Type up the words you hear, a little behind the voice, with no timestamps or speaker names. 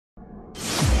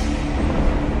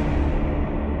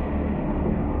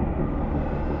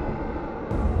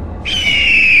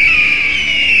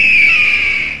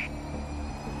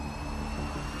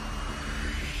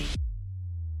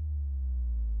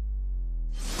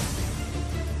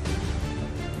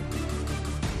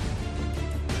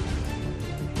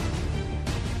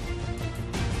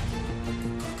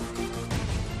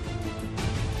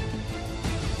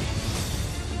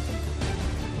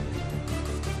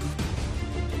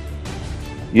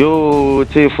Yo,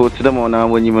 for to them on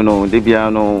when you know, the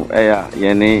piano,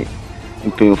 yene,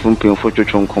 mpemfo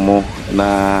twetwe nkomo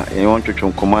na yon twetwe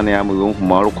nkomo na ya mu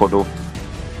marukodo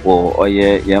wo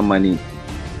oye yamani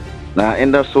na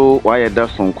enda so why da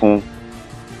sonko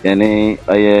yene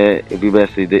oye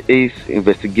ebibese the ace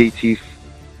investigative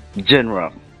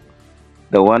general,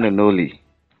 the one and only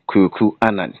Kwaku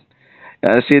Annan.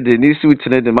 I say the new suit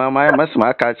in the mama must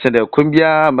mark at the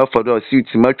Kumbia Mafado suit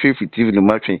matri fittive no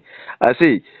matri. I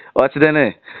say, what's the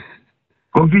name?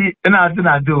 Kofi, and I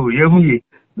do, you.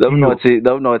 Don't not say,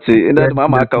 and that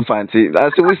mamma can fancy. I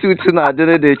say, we suit in our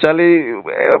dinner day, Charlie,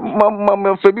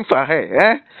 Mamma Fabi for her,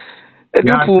 eh? A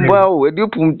dupum bow, a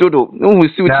dupum dodo, no, we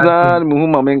suit now,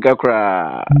 Mumma Menka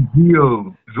cry.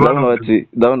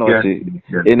 Don't not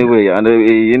anyway, and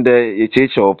in the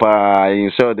church of pa,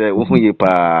 you saw the Uhuye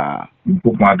pa.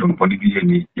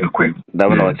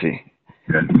 Don't not say.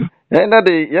 And that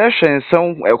the Yashan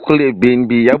song equally being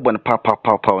be one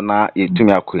papa na it to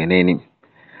me a queen name.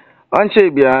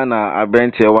 Anche biana a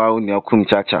bent a wow near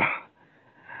Kumchacha.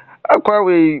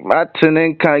 Aquawe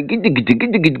Martin can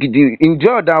giddy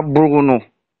enjoy that Bruno.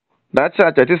 That's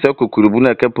at a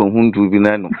Kurubuna Capon Hundu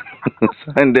Binano.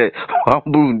 And the one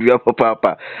broom do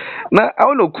papa. Now I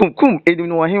will come,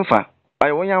 Edwin him for.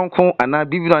 I want young con and I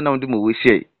be on the movie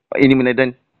say. Any minute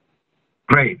then.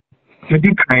 Great. So,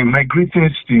 my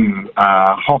greetings to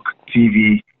Hawk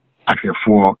TV at the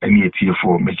 4 and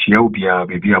 84. Mechiobia,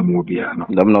 baby, Amobia.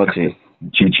 I'm not saying.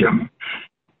 Chicham.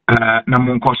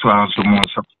 Namon Koso also more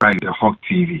subscribe to Hawk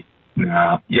TV.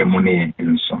 Na Yamone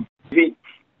and so.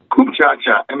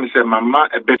 Kumchacha, and say, Mama,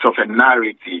 a bit of a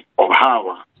narrative of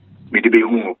how me the be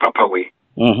home, Papa way.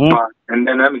 And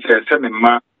then I'm saying,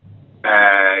 Ma.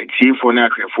 TV for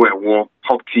a war,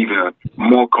 Hawk TV,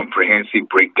 more comprehensive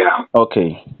breakdown.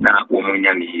 Okay. Now, woman,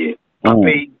 here.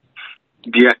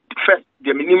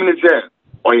 The minimum is there,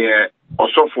 or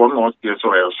so for not yes,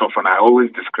 or so for. I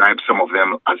always describe some of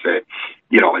them as a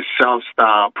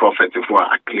self-star prophet for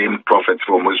acclaimed prophets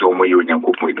for Muslim.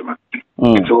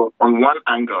 So, on one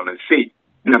angle, and say,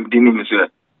 Namdinim is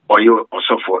or you or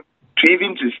so for. To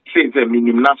even to say the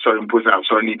minimum, not so impose, I'm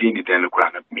sorry, needing the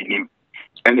minimum.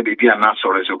 And the baby are not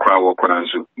sorry to cry or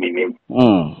Koranzu, meaning.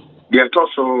 Yet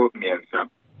also,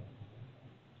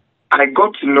 I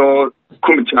got to know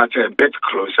Kumchacha a bit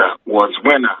closer was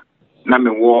when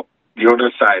Nami walk the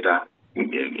other side,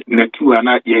 Netu and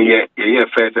I,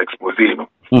 first exposé.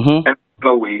 And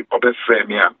the way of a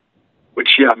frame,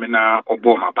 which Yamina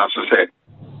Obama Paso said,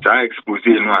 I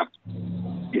exposé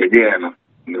no,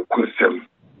 no question,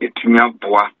 it's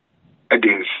Bois, and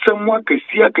then someone can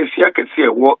see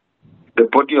what. The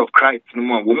body of Christ, no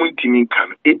more woman teaming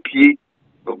can APA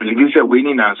or believe a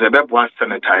winning as a was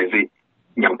sanitizing.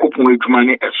 Yankopon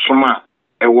money as summer,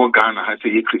 a war Ghana has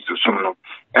a Christo Sumno.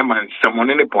 And someone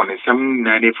in the pony, some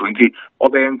 90 or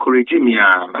they encouraging me.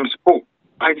 I'm so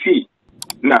I see.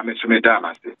 Now, Mr.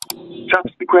 Madame,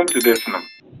 subsequent to this,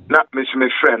 not Mr.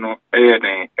 Freno,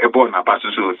 a born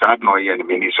apostle, so sad no yen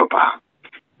mini sopa.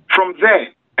 From there,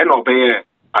 and obey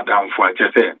Adam for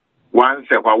just say. Once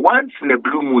in a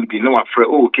blue moon, be no afraid.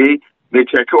 Okay, they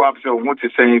check up so what to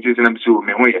say it is in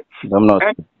I'm not.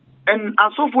 And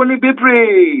as of when it be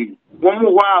brave, one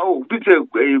more wow, bit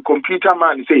a computer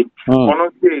man say,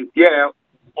 yeah,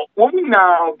 woman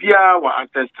now be our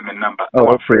testament number.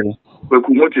 Oh, free. We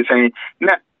could want to say,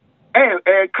 now,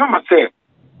 come and say,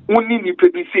 only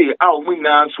the say, our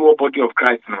winner, so body of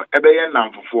Christ, no, a bay and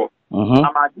lamb for.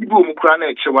 I'm a Dibu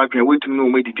Mukrana, so I can wait to know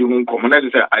where did you won't come. And I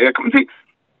say, I come see.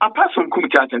 Apart from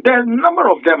Kumchacha, there's a number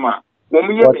of them.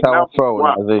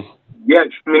 Yes,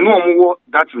 me know more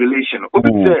that relation.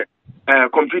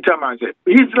 Computer man said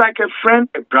he's like a friend,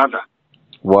 a brother.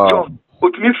 Wow. So,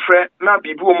 put me friend now.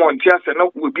 People want to say no.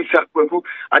 We be sacked.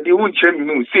 I didn't change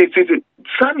me. Say,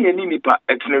 Sunny and Nipa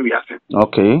itinerary.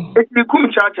 Okay. It's the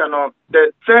Kumchacha no.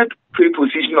 The third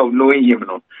preposition of knowing him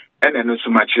no. And then so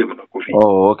much him no.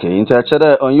 Oh, okay.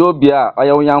 Interchange on your beer. I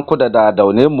am young. Could that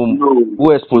name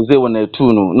who expose when they two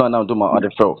no do my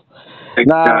other throw.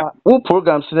 Now, who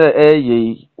programs there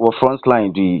ye or front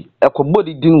line do a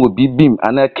body din will be beam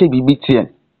and a KBBTN.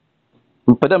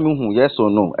 Mpadamu, yes or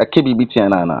no, a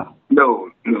KBBTN Anna. No.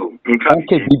 In fact,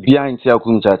 be behind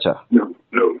Kumchacha. No.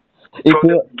 From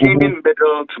the beginning,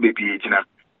 better to be PhD.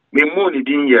 Me money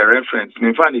din your reference,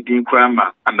 me find it in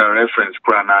grammar and the reference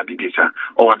grammar data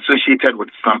or associated with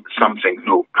something.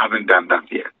 No, I haven't done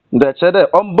that yet. That's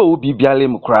it. Umbo be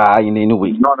bialim cry in any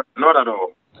way. Not at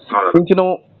all. You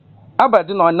know,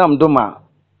 Aberdeen on Namdoma,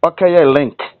 okay,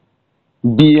 link.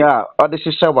 Bia, or the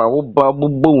Shishawa, Babu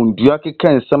Boom, Duaki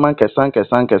can Sanka,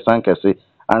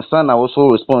 and son, I was so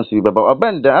responsible, but I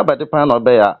bend the Aberdeen pan or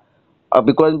bear.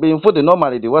 because being for the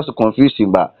normally they was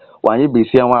confusing, but when you be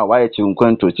seeing why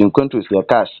chinquentos your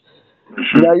cash.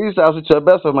 Yeah, use as to the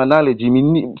best of my knowledge.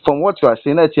 From what you are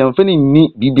saying, that you're feeling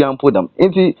neat, Bibian put them.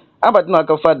 Ain't about not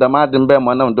a father, Madam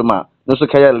Bearman on the man, no so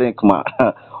kaya link ma.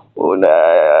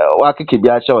 Waki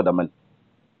Kibia show them.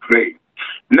 Great.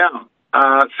 Now,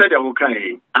 said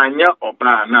okay, Anya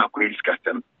Oba now quiz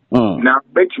custom. Now,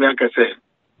 bet me, I can say,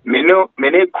 many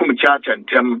Kumchacha and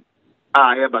Tem.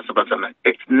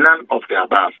 It's none of the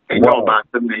above. And no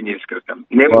about the many custom.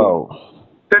 Nemo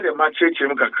said a match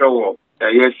him can crow.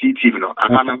 Yes, CTV no.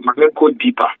 I'm go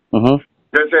deeper.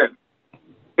 There's a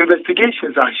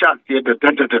investigations are shot here.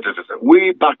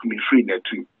 Way back me free net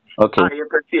too. Okay. I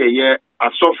can see a year. I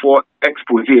saw for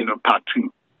expose no part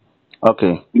 2.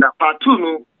 Okay. Now part 2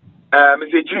 no.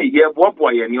 Mr. G, yeah, what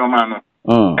boy and your man.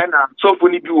 And so for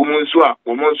you, woman, so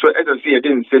as I see, I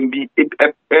didn't send be a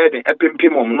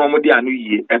pim on normal day. I knew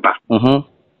ye ever.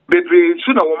 But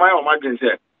sooner, woman, imagine,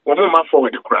 say, woman,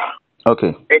 forward the crowd. Okay.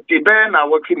 At the band, I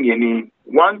work in the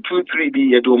 1, 2, 3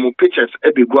 be a domo pictures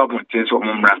every government things or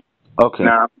mumra. Okay.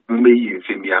 Now, may you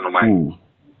see me on my.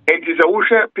 It is a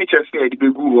washer pictures near the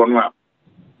big one.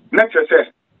 Next, I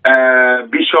say,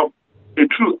 Bishop, a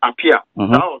true appear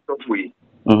out of we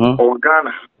or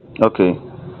Ghana. Okay.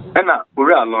 And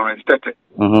Ura Lawrence Tete.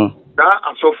 That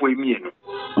are so for me.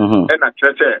 And I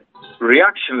tell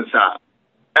reactions are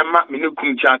Emma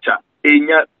Kumchacha.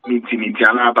 Enya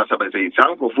Mintiana Basabaze,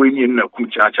 Sanko Fuinian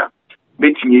Kumchacha,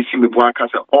 betting me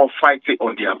Boakasa, all fighting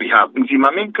on their behalf.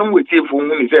 Ntimamin come with you for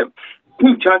whom is them.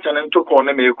 Kumchacha and Toko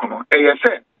Nemekono,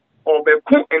 ASA, or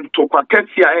Beku and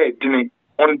Tokaketia dinner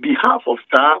on behalf of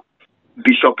Star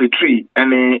Bishop Petrie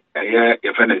and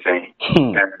if anything.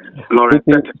 Lawrence,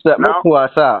 now,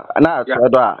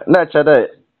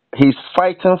 he's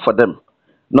fighting for them.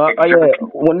 No,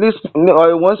 when this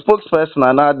one spokesperson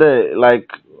another like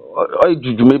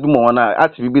maybe more na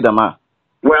actually be the man.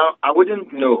 Well, I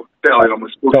wouldn't know. I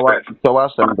almost spokesperson.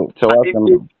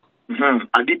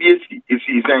 I did is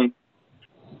saying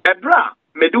Ebra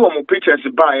me do mo pictures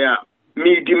by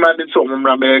me demanded some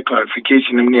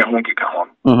clarification in near honky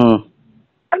count.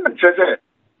 And it says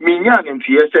me yan in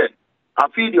TSA. I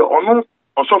feel your honor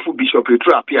also for Bishop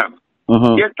Petra piano.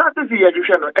 Yes, that is the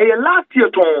education.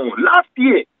 Last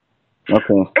year.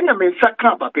 Okay. And I mean,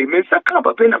 Sakaba pay,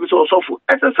 and I was also for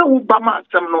as I said, Obama,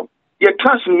 some no, your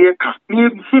trust in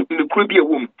the Caribbean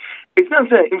womb. It's not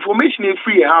the information is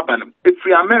free, Haban, it's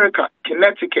free America,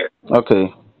 Connecticut.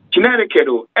 Okay. Connecticut,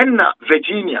 and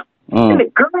Virginia. And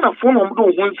the Ghana phone on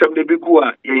some the big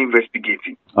one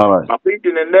investigating. All right. Papa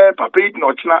in there, Papa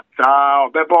not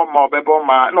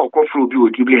Bebo, no, go through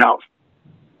the Jubilee House.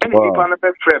 And the panel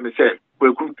friend said,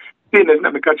 we could say that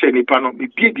never catch any panel, the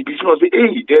business,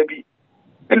 the Debbie.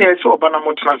 And I saw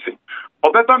Banamo Transit.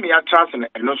 Or Beba me a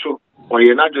transit and also, or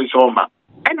you're not just all man.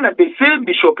 And that they say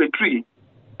Bishop Petrie,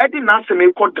 I didn't answer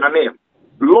me called the name.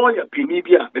 Lawyer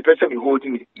Pinibia, the person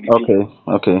holding it.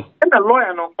 Okay. And the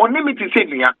lawyer, no, on limited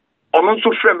signal, on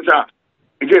also friends are,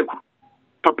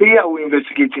 Papaya will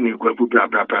investigate in Kwaku blah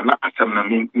blah blah, not as some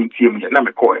name in Tiam,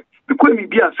 Namakoy. Because me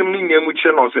be a similar name which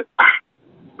I say,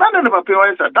 none of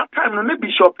Papaya at that time, no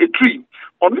Bishop Petrie,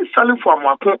 on this selling for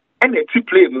Mako and a tea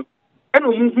play. And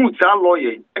who's our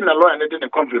lawyer, and the lawyer needed a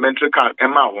complimentary card,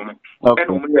 and my woman, and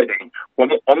only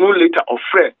later of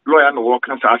Fred, lawyer no work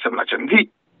cancer as a match. And the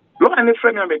lawyer and a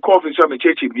friend I may call for some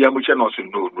church in the Amuchan or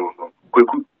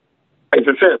no. As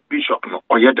I said, Bishop, no,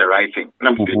 or yet the right thing.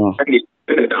 And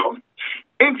down.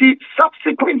 And the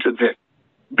subsequent to that,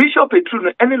 Bishop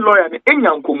Petrie, any lawyer, and any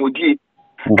uncle Modi,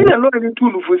 and a lawyer in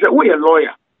two who said, we a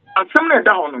lawyer. And some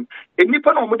down, a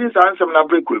nippon on this answer,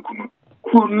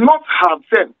 could not have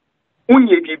said. When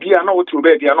you be no to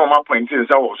bed, you know my point is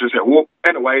I was just a walk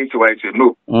and why say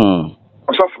no.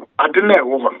 I didn't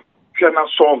know can not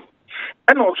solve.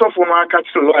 And also for my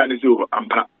catch the lawyer is over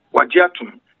and what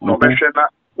yatum no better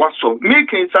what so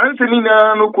making sense in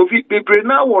no COVID paper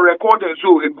now or recording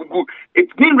so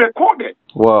it's been recorded.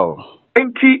 Wow.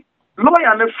 And the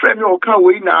lawyer and a friend or can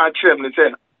wait now chairman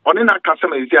said on in a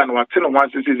customer is there and what 10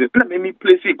 once is it let me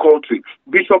place it called to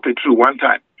Bishop Petrie one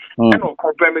time. And on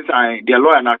compromise, the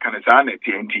lawyer na can say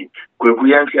TNT.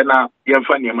 We are now young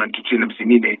funny man to tell them see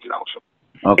me also.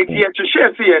 If you have to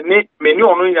share, see, many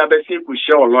on the other thing we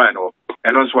share a lawyer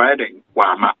and also I think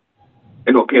Wama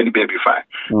and okay, any baby fire.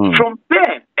 From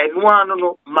there, and one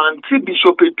no man,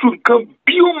 Bishop Petrie come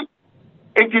boom.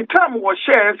 And the time was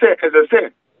shared, as I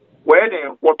said, where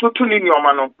then what to in your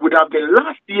man would have been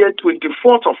last year,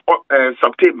 24th of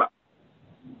September.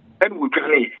 And we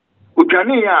can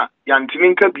Ugania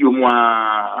Yantiminka Biumwa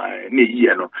ne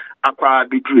yeno aqua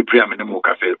be pre-pream in the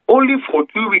Mocafe. Only for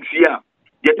 2 weeks here,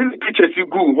 You didn't pictures you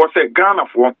go was a Ghana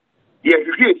for. Yeah,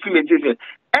 you hear images.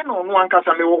 And on one case,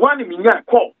 I mean, one in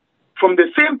call from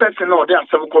the same person or there are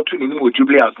some called to the new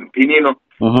jubilees. You know,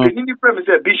 the new premise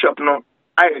bishop, no,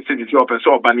 I said it's your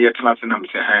person, but near to us and I'm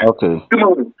saying, okay.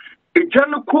 A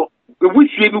general call, we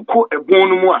see you call a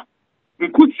bone more. We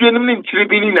could see them in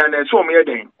Tribini and I saw me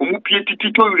again, who appeared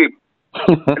to rip.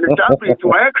 And the time to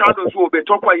our crowd will be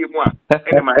talk by you more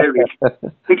in my area.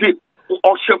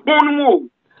 Or Shabon,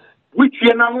 which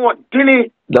you know,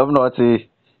 Denny. Don't know what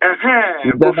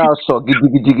But now so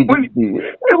giddy. When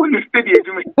you study it,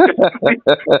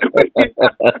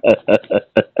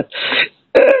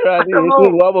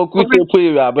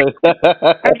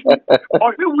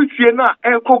 or we see now,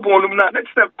 echo volume now.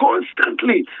 That's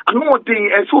constantly. I know what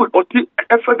thing I saw or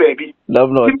effort, baby.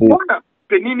 Love not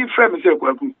the Nini frame is a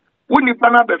Kwaku. When you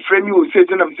pan up a frame, you say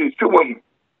to them, say, still one.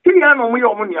 Here I know we are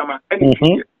on Yama.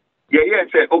 Yeah,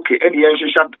 say, okay, and the answer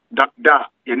shut that,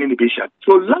 Yanini Bishop.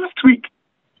 So last week,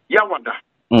 Yawanda.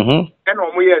 And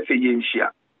on we say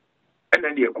Yenshia. And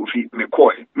then the Kofi,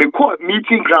 McCoy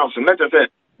meeting grounds, and not just a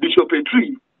Bishop a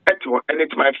tree, and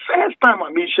it's my first time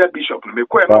I meet Bishop.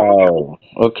 Wow,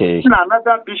 okay.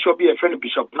 Another bishop, be a friend of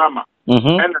Bishop Nama,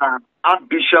 and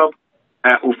Archbishop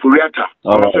Ufuriata.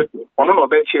 On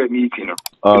a chair meeting.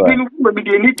 Maybe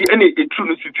they need any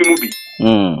true city movie.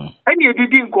 And you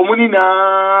didn't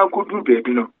communina could do,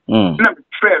 baby. No, I'm a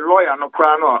fair lawyer, no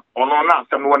crown or not,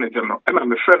 someone is no, and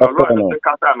I'm a friend of lawyer, the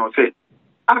Catano say.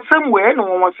 As somewhere, no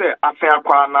one say, I say,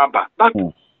 but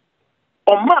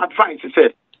on my advice,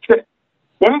 say,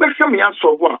 one better me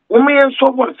answer one, woman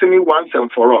so one send me once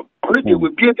and for all. Already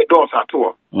will be at the doors at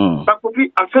all. But for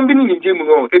me, assembling in Jim,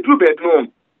 a true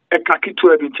bedroom, a khaki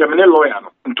to a determined lawyer,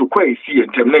 and to quay see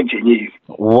and terminate engineers.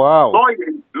 Wow,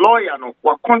 lawyer, no,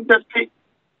 what contesting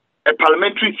a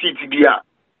parliamentary seat here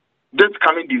this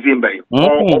coming December.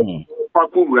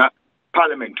 Or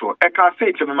Parliament or I can't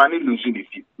say to my losing this.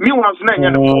 Me was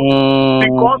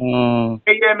because I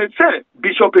said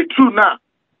Bishop a true now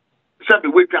said the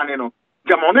way you know.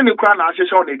 Jamon in the crown I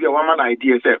show the one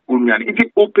idea said Union. If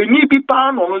it open be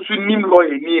pan on also name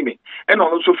lawyer name and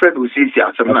also friend who says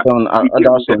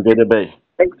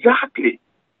exactly.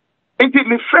 And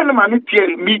my friend man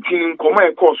meeting come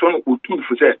my course on two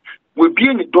for said will be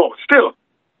in the door still.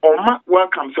 Oma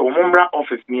welcome so Omombra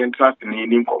office ni entrance ni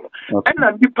income. And na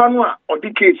nipa no a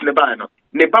odi case ne ba no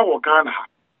ne ba wo Ghana ha.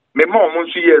 Me ma omo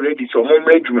nso ye ready so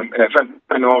Omombra adwuma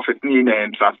fan office ni na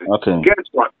entrance. Guess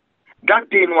what? That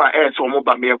day no a so omo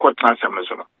ba me ko transfer me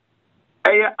so no.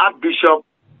 Eye Archbishop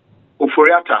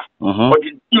Oforiata or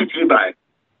the excuse by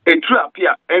a true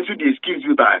appear and so the excuse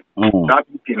by that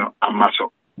you know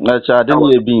amaso. Na cha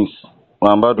dey beans.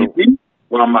 Wambado.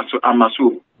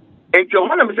 Amaso. And your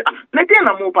mother say, let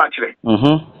them move actually.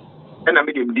 And I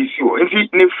made him this year. And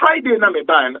the Friday, na me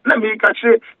buy. Let me catch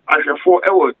it as a 4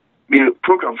 hour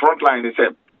program frontline. They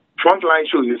said,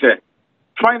 frontline shows. They said,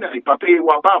 finally, Papa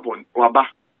Waba.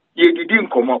 Ye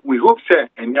didn't come up. We hope, sir,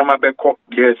 and Yamabeko,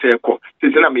 yes, sir.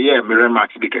 Since I'm here,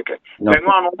 Remarks be keke. And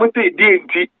one of the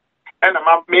day, and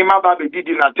my baby did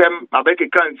in attempt, my Becky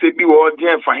can't say, be all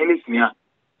dear for his near.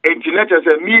 And Jeanette has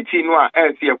a meeting where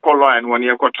I see a color and 1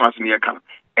 year trans near can.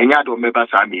 And you don't remember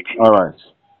our meeting. All right.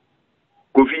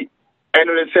 Kofi, and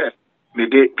I said, me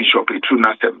de Bishop a true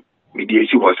nasem, me de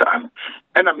she was an.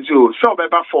 And I'm so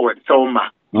better forward, so ma,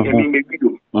 and me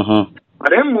do. But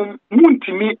then moon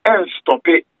to me and stop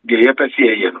it, the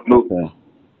EPC, no.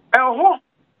 Oh,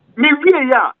 me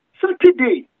really,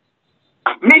 Saturday.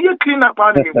 May you clean up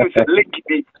on the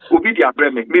link, will be the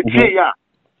Bremen. Me say, yeah.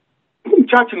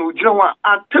 Kumchacha no jira wa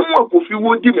atemu Kofi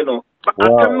wo di me no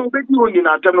atemu be di oni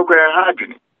na atemu ko ha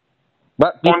adwene.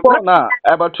 But before now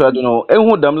about to know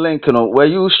ehun them link no, were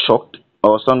you shocked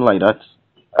or something like that?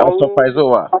 I was surprised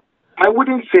over. I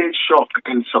wouldn't say shocked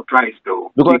and surprised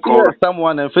though, because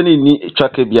someone and fini ni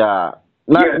chake bia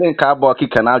na link abo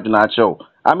kika na adwene a chew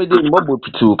I mean the mobile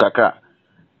pitu kaka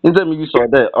inze me saw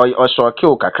there or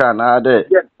shock kaka na there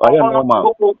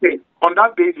normal. Okay, on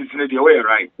that basis in the way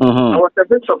right. I was a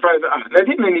bit surprised. I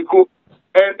didn't really go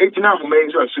and it's now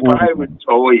super high with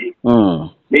away.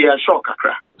 They are shocked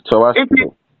kaka. So what's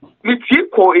me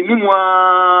tiko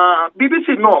enimwa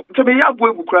BBC no to be ya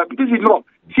boy bukura BBC no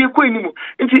tiko enimu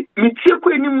nti me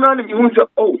tiko enimu na me hu say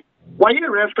oh why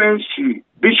you reference to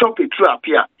Bishop Petru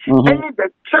appear any the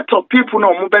set of people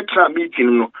no mo betra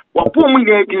meeting no wa po mu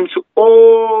na edin so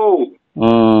oh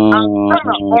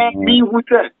and me who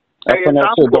say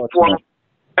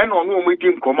and on no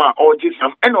meeting come or just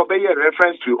and obey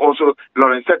reference to also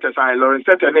Lawrence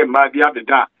Setter name ma bia the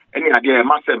da any idea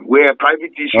massive where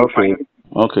private issue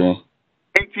okay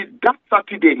And that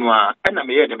Saturday, and I'm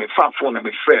here, me far phone, and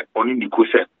me friend on Nico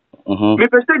said, me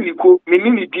person Nico, me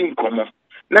didn't come on.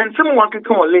 Now, someone can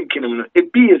come on linking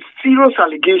it be a serious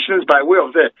allegations by way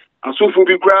of that. And so for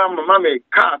big gram, my mammy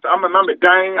cat, I'm a mammy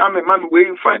dying, I'm a mammy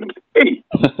waiting for him. Hey,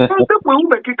 we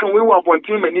will kick away one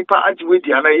team and nipa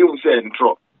ajiwedi and I will say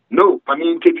intro. No, I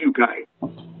mean interview guy.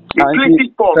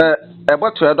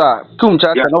 About to other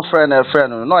Kumchacha no friend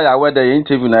no ya where the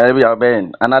interview na every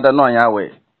ben another no ya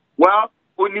way. Well,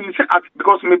 when him say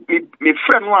because me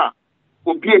friend wa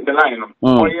obi in the line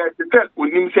or yes tell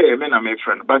when him say me na my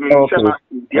friend but me say ma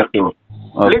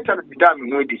later the dam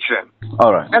no di chere.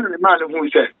 All right. And the man who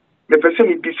said the person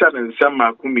he bisa na nsam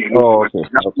ma ku me no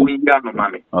we ya no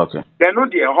mami. Okay. Then no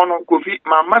dey hono kofi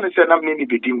my man say na me ni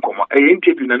be di nkomo e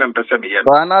interview na na person me ya.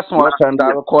 But I'm small friend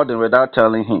that recording without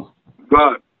telling him.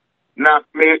 But now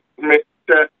me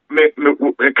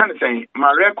kind of saying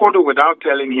my record without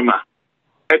telling him.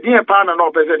 A dear partner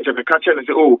no person to catch and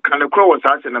say, oh, can the crow was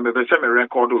asking and me send me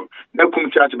record. No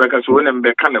Kumchacha because when I'm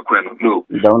be can the crow. No,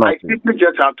 I simply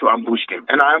just have to ambush him,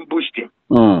 and I ambushed him.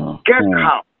 Guess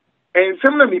how? And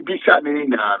some of me be sad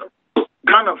in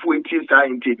kind of wait till I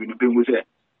interview.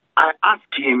 I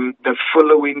asked him the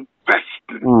following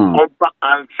question over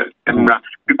answers,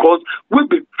 because we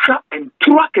be track and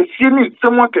track a scene.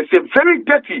 Someone can say very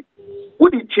dirty.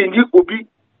 Would it change it? Obi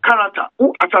character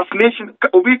or assassination?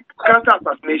 Obi character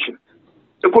assassination.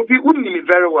 It could be wouldn't be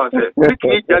very well said. Make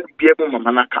me just be able to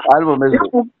manaka.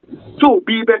 So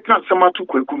be better. Someone to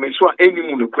Kwaku me so any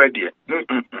moon credit.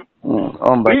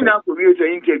 We now to read the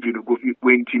interview to go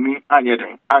when Timmy and yet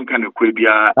Ankan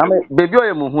Kwabia. Baby,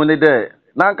 I'm who there.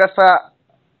 Nankasa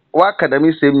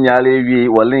academy same nyale wi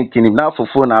wo link ni na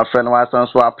fofo na friend wa san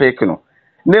so apek no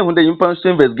na hu the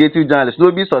information investigative journalist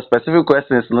no be so specific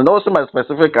questions no also my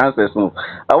specific answers no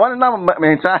I want to know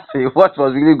what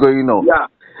was really going on. Yeah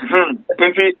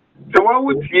so what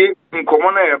would see in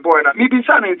common a boy na me be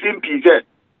san in same piece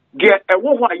get a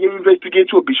wo wa investigate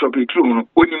to bishop true no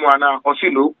onimu ana o si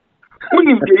no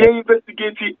unim dey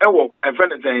investigate ewo e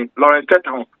friend say Lawrence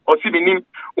Teton o si minim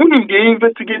unim dey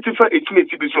investigate for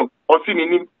etimeti bi so o si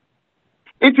minim.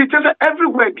 It is just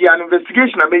everywhere be an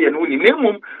investigation. I may know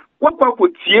name what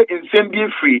could see in Sambia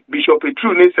free Bishop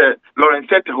True Lawrence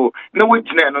Teton. No way,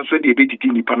 no so they be the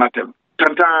Panatem.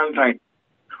 Tantan time.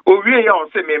 Oh, really, I'll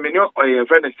say, me no or a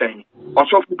friend saying, or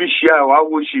so be share or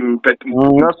wish him pet.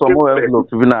 That's somewhere envelope.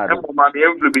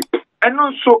 And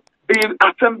also,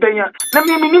 assembly. Let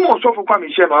me minimum so for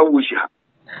coming share my wish.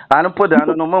 I don't put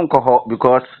down no monko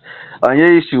because on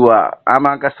your issue, I'm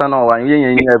a casano and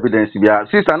yen evidence.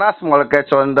 Sister, and small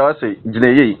catch on the say,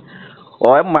 Jine,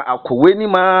 or my Akweni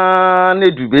man,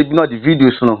 baby, not the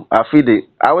videos. No, I feel it.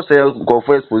 I was say, go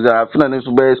first, I feel an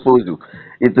exposed you.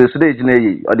 It's a stage,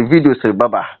 or the video say,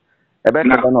 Baba. I bet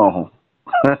I know.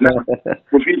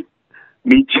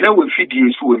 Me, Jina will feed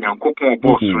you so when I'm cooking a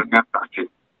boss for that.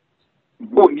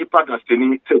 Go nipa that's the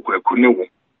name, say, Kwaku.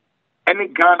 Any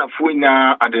Ghana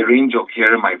Fuina at the range of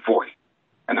hearing my voice,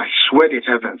 and I swear the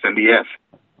heavens and the earth,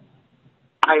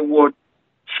 I would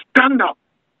stand up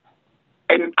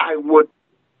and I would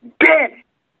dare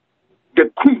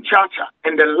the Kumchacha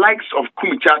and the likes of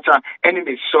Kumchacha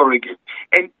enemy surrogate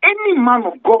and any man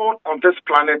of God on this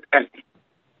planet Earth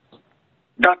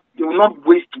that will not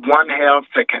waste 1 hell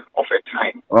second of a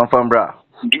time.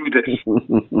 Do this.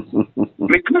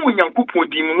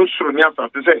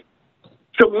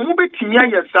 So when we bet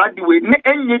near side way,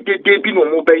 any day be no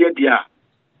more by dia.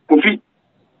 Kofi,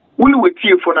 we will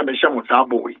tear for na mesha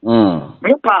motabo.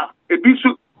 Mopa, a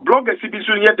bisu blogger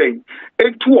bisu yede,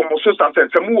 and 2 almost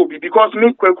some will be because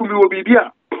me Kwaku will be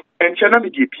here and China me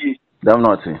DP. Damn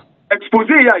not. Expose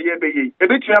ya ye a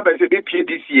bit by the DP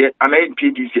this year and I pay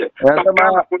this year.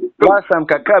 Last time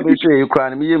Kaka be say you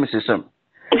cry me system.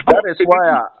 That is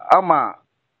why I'm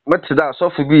what that so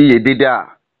for be did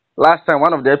last time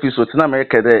one of the episodes in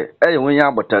America there,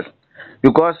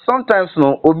 because sometimes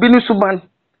no obinu suban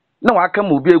no I can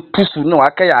be pusu no I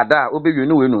can yada obi you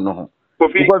know no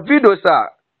because videos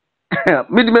are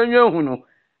mid-menu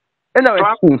anyway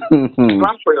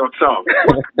for yourself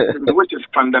which is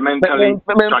fundamentally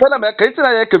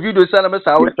videos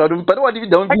but what if you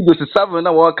don't videos 7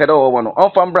 na work at all one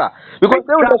on fambra because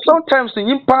sometimes in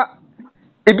impact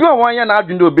if you are 1 year now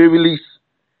do be release.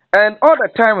 And all the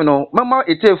time, you know, Mama,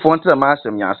 it takes one to the master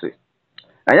yase.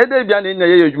 And yet they be in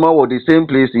the same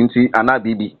place in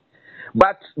Anabibi.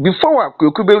 But before I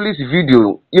could release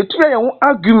video, you try your own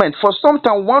argument for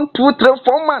sometime 1, 2, 3,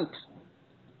 4 months.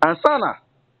 And Sana,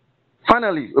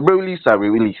 finally, a release a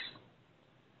release.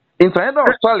 In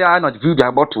Australia, I not video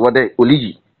about what they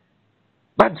Oligi.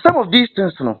 But some of these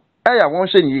things, you know, I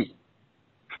won't say ye.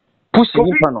 Pushing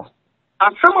you panel.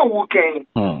 As someone who can,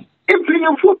 if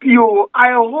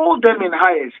I hold them in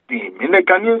high esteem in the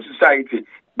Ghanaian society.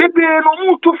 Baby, no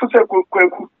more to for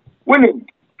Kwaku. Winning,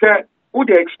 would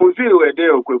they expose you a day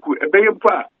or Kwaku, a bay of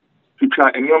bar to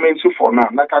try and your men so for now,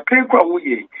 like a cake or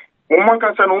we.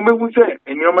 Omanka san Ome say,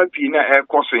 and your pina air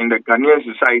course in the Ghanaian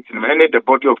society, and the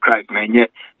body of Christ, man,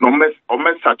 yet no mess or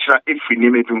mess such if we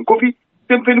name it in coffee.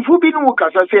 Then Penfu be no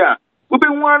Cassia. We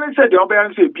been one and said, the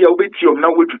Oban say, be a bit of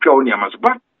now with to on Yamas,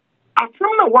 but I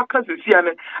don't know what can see,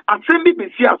 and I send me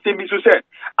see, I send me to say,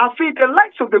 I feel the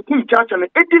likes of the Kumchacha and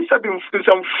 87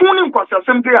 some fooling was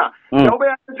assembly. The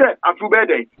Oban said, I feel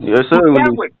better. Yes, sir.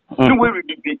 No way,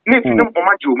 nothing on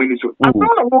my Joe Minister. I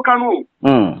don't know what can do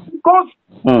because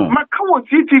my cow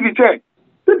CTV said.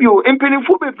 You impending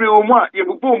for baby or what you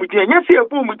boom with you, yes, you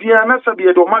boom with you, and that's a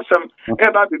bit of massam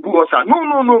about the Buosa. No,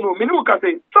 Minuka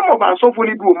say, some of us so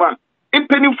fully boom man.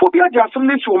 Impending for the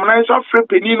adjustment to woman, I free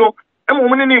penino, and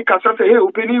woman in a cassa, hey,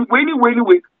 penny,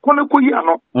 way,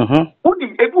 Konakoyano.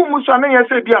 Only a woman, I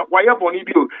said, yeah, why up on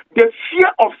you? The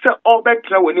fear of all back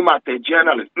when you matter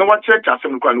journalist. No one church has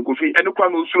some Kwanukofi and the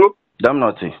Kwanusu. Damn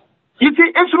naughty. You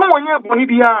see, it's no one here,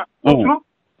 Bonibia.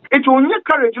 It's only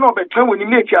courage no better when you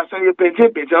make your son your pension.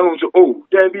 Oh,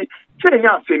 there be saying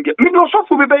ya saying me also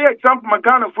for be example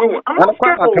Magana for I'm not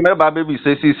scared. Baby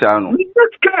says I'm not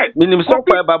scared. Minimum so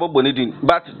for Bible bonidin,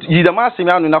 but you the mass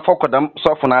na for kodam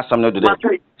so for na asam no do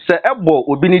dey. Say ebo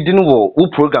obi ni din wo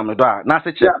program no do a na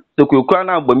se che. So kwekwa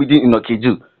na agbo mi din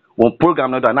inokeju. Won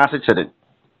program no do a na se che den.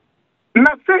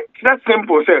 Na say that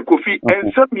simple say Kofi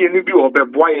and some me ni bi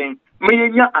obeboyen. May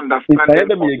you understand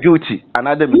that me guilty,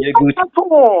 another me guilty.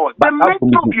 The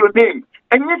mention of your name,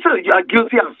 and you say you are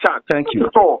guilty as charged. Thank you.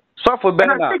 So for Ben,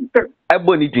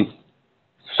 Ebonidin.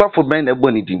 So for Ben,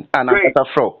 Ebonidin, and I'm a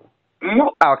fraud.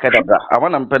 No, I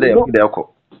want to pay the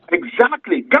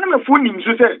exactly. Ghana phone him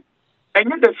to say, and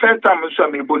yet the first time I saw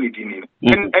me Ebonidin.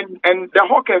 And the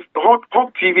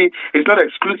Hawk TV is not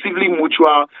exclusively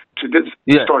mutual to this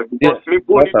story because me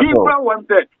Ebonidin one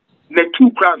said. The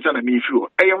 2 crowns and a me few.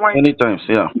 Many times,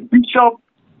 yeah. Bishop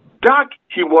Dark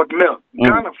Keyword Mill,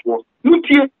 Ghana for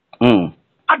Mutie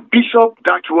at Bishop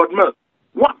Dark Keyword Mill.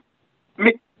 What?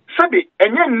 Me Sabi,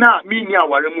 and yet now me near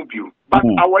our remove but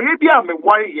our Arabia me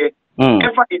worry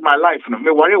ever in my life, no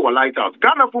me worry what lighthouse.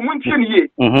 Ghana for Mutie ye.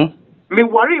 Me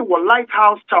worry what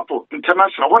Lighthouse Chapel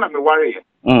International, one of me worry.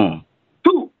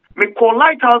 2, me call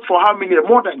Lighthouse for how many?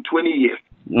 More than 20 years.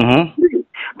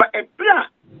 But a plan,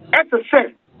 as I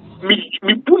said, me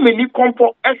put many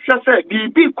comfort extra say the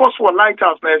big cost for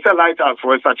Lighthouse na say Lighthouse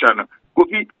for such an go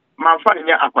be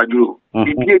manfanya akwaduro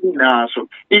the baby na so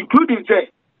including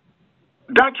say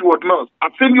that word mouth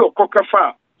afemi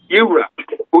okokafa yewura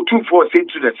otumfo say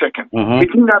to the second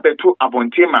between that beto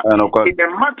abontema in the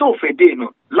matter of a day no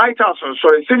Lighthouse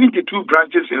sorry 72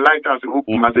 branches in Lighthouse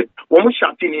okumase wo mo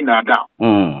shati ni na da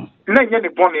na nye ne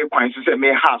bone kwan so say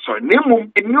me ha sorry na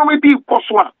mum enyo bi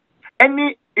koso a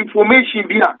any information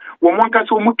be a woman can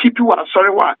so keep you a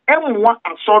sorry wa emwa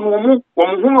aso no mu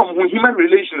wo human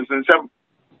relations and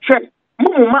say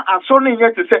mumma aso no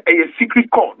yet to say a secret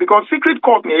court because secret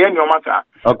court na your matter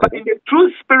but in the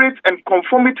true spirit and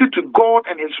conformity to God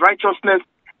and his righteousness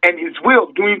and his way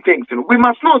of doing things we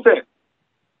must know that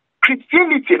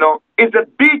Christianity is a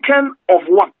beacon of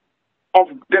what of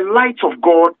the light of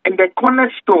God and the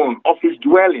cornerstone of his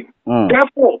dwelling.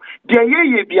 Therefore,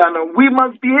 we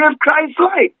must behave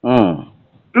Christ-like.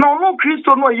 No,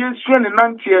 Christo no Yesu and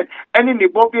Nantia and in the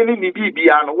Bobby and in the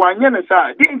Bibiano, one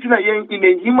yenasa, didn't in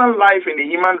a human life and a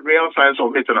human real science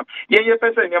of it. Ye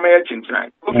person Yamachin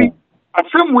time. At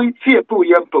some way, see a poor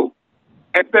yampo,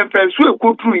 and Pempesu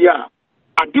go through ya,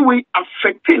 and do we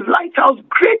affected Lighthouse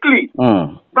greatly.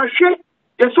 But she.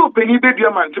 Yes, so penny baby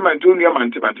a man to junior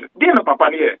man to dear papa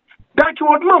here. That you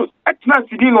would know. At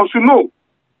last, you didn't also know.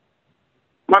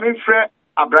 My friend,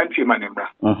 a branch manembra.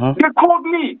 They called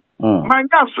me. My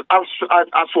house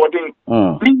as wording.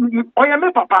 I am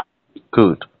a papa.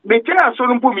 Good. They tell us so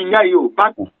put me you,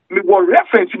 but me will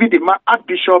reference be the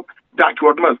Archbishop that you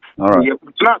would know. All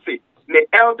right. The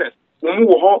elders,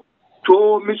 who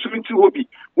to Missumiti Hobby.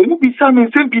 We will be some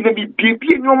in Saint Bina be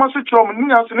no master from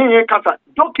Nias and Kata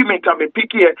document and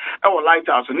pick here our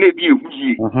Lighthouse and maybe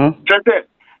ye.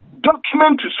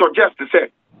 Document to suggest to say,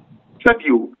 said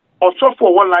you, or so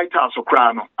for one Lighthouse or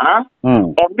crown,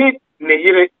 or me,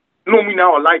 ne no me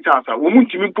now a Lighthouse, we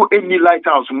won't even put any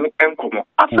Lighthouse and come on.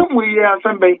 As some way,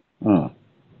 some bay.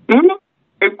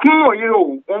 A crew or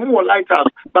one more Lighthouse,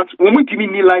 but when we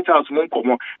need Lighthouse, won't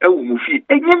come on, and we will feel.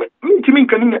 And me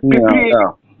can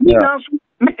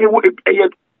a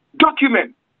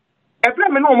document. Every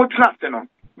man almost last,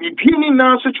 me being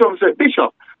now such as a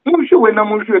bishop.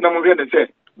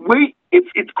 if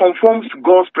it conforms to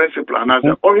God's principle, and as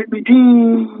already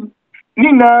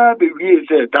Nina baby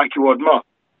said that you would not.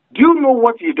 Do you know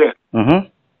what he did?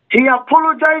 He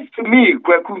apologized to me,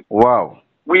 Kwaku. Wow.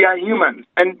 We are humans,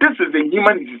 and this is a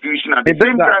human institution at the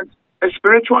same time, a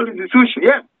spiritual institution.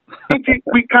 Yeah.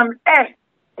 We can err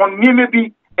on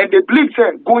maybe, and they believe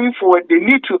that going forward they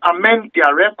need to amend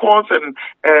their records and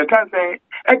can say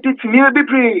edit maybe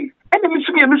pray. And me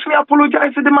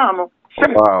apologize to the man.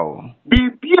 Wow. Be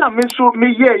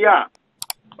me yeah.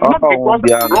 Not because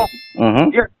I'm wrong.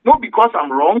 Yes, not because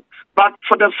I'm wrong, but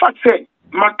for the fact that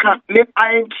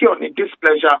I incur a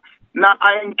displeasure, now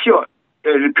I incur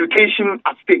a reputation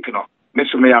at stake. No,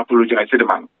 Mr. May apologize to the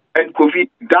man. And Kofi,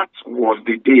 that was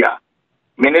the day.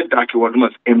 Many dark was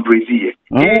must embrace it.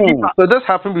 So this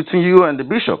happened between you and the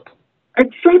bishop.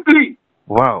 Exactly.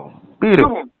 Wow.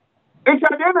 Beautiful. It's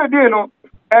at the end of the day, no.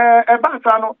 A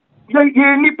batano.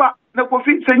 Ye nipa na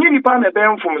Kofi. Se nipa na be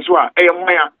from so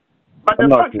but the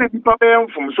fact that people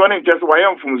from so and just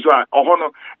why from so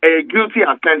a guilty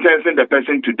as sentencing the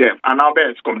person to death and now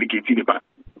it's complicated.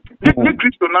 This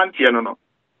Christo nanti no.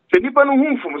 Se nipa no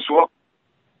hum from so.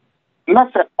 Na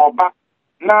se oba.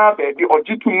 Na baby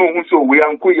ojitu no so we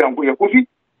anko Kofi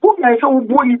who na say wo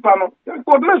bo nipa no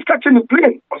God must catch in the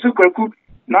plane also Kwaku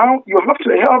now you have to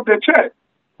help the church.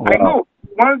 I know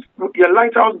once your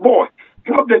lighthouse boy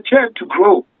help the church to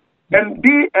grow and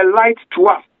be a light to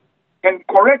us and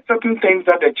correct certain things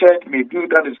that the church may do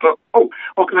that is not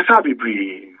can I be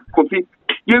brave Kofi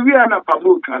we are na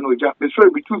Pablo Kanoja me so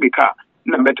we to be car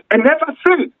and never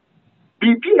sin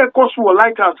be a cost for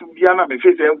lighthouse to be an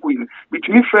face and queen, which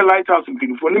me for lighthouse and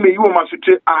thing for me, you must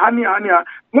say, Ahania,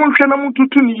 one shanam to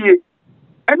 2 years.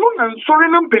 And no, sorry,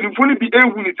 no, painfully be a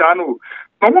winitano.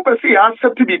 No more say, I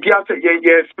accept to be a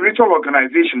spiritual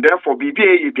organization, therefore,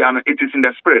 BBA, it is in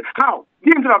the spirit. How?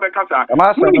 I'm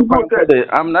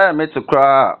not meant to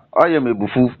cry. I am a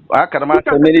buffoo. I can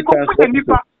imagine many times.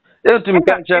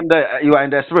 You are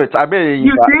in the spirit. I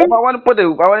want to put the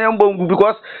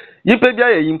because you pay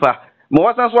a impa.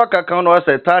 More than what I can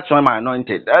also touch on my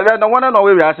anointed. I don't want to know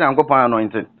where we are saying go for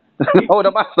anointed. Oh,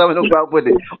 the master will go with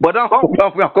it. But don't go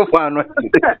for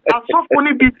anointed. I'm so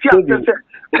funny.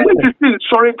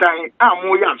 Sorry, I'm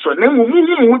more young. So, then we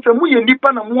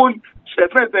nipa na one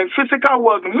physical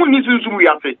world.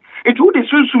 It would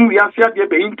assume we are there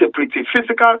be interpreted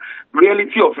physical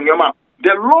reality of Nyama.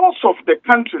 The laws of the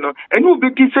country, and who be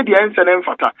said the answer and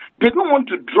fata. They don't want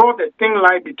to draw the thin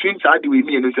line between Sadi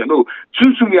me and they say no.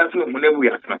 We are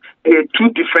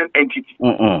two different entities.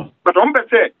 But on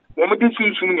say, when we do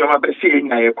you have a say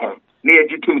in Nayakon, near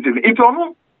G2. If you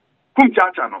know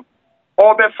Kumchacha,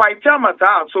 or the fight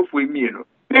Yamata, so for me,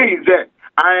 there is there.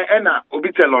 I and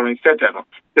Obita Lawrence Setano,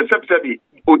 the subsidy,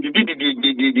 or the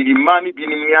money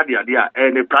being near the idea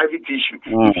and a private issue.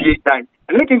 And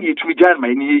letting it to join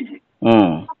my knee.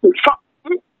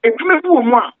 Kofi,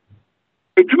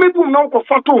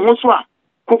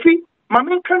 my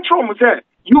main control was there.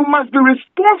 You must be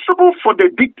responsible for the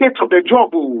dictates of the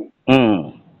job.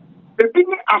 The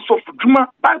beginning as of Juma,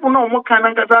 Bible no more kind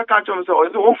of catch on so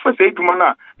offer say to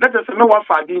mana. Let us know what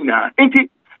Fadina. Ain't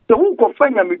it? The who go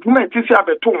find a Mikuma to see a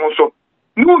beton so.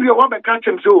 No, you want to catch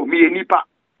him so me and Nipa.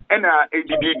 And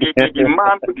the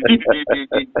man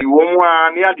the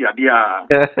woman near the idea.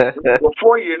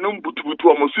 Before you know, but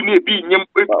almost soon be I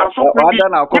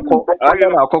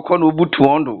don't know, no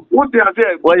butuondo. What they are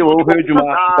there? Why you heard you,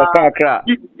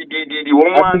 the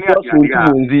woman near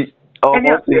the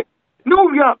idea. No,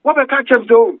 we are what I catch them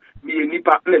though. Me and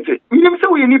Nipa, let's say. We never say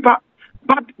we Nipa,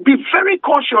 but be very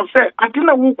cautious. I didn't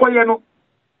know who no.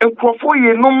 And for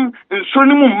you, no, and so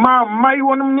no my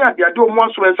one near the other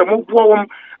one so as a more poem.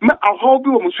 I'll hold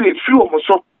you almost a few almost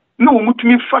so. No, much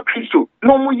me for Christo.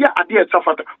 No more, yeah, I did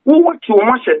suffer. Who want you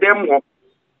much a damn more?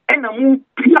 And a move,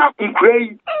 Pia and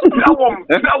Cray, Plawum,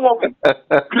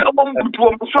 to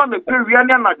almost on the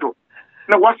Perianado.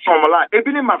 Now, what's some lie?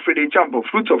 Even in my Friday jump of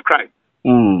fruits of Christ.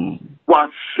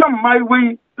 Was some my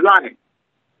way line.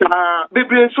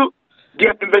 Baby, so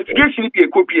the investigation be a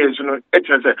copy as you know,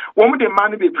 one with the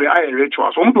money be pre I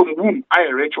rituals, one with the womb I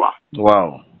ritual.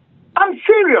 Wow. I'm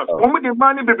serious. One with the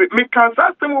money be make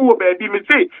cancer who baby me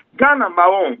say Ghana my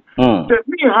own. That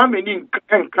me how many in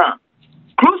Ghana?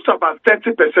 Close to about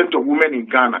 30% of women in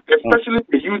Ghana, especially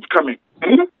the youth coming.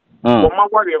 Mama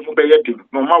worry for bedding,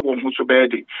 Mama won't so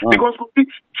bedding. Because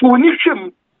for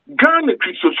Nishim Ghana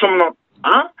Christo some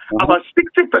about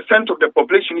 60% of the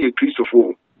population is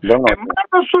Christopher. And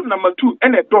also number 2,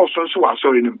 and a Dawson so I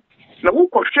saw him. Now who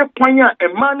could share poignant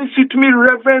and man is to me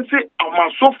reverence on my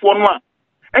soft one.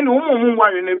 And woman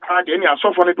why in a card any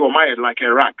asofon to my like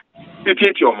a rack. It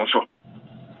hit your muscle.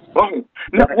 Oh,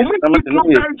 now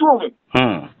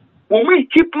when we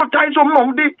hypnotize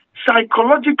on the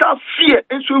psychological fear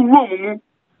into room.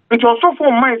 It also for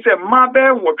mindset,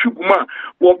 Mabe, what you ma,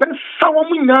 or best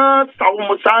Sawamina,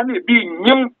 Sawamusani being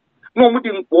young, no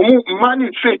money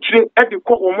trade at the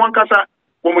court on one casa,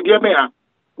 Womodia,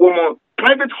 Womo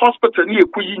private hospital near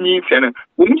Queen and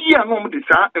we are normal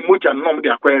desire and which are normally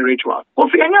acquired ritual. Or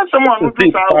someone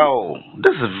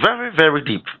this is very, very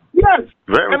deep. Yes,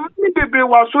 very. And maybe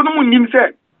was so no one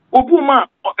said, Obuma,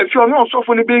 if you're not so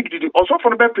for the big, or so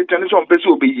for the bad pretenders on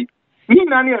Besu be. Me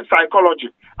nani psychology.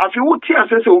 If you would tear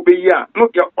says obey ya,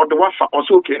 look or the wafa or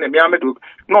so okay, and Miamedu,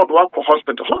 not work for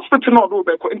hospital. Hospital not do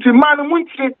back into man and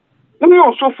winter. We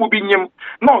also for being him,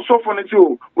 not so for the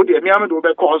two, with the Miamedu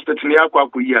back hospital near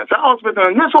Kwaku years. That hospital,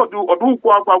 and yes, or do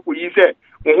Kwaku, he said,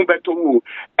 when back to woo.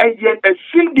 And yet a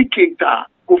syndicator,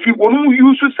 if you want to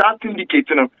use a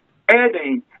syndicator,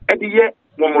 adding at the year,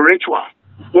 one more ritual.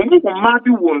 When we might be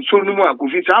one so no more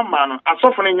goofy man, a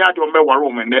softening yard on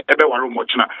Bewarum and Ebewarum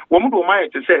Mochina. One would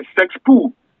mind to say sex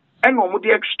pool, and one would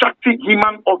extracted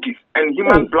human organs and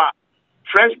human blood,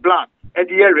 fresh blood at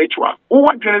the air ritual.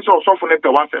 What genus or soften at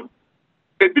the wasem?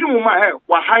 A bit of my hair,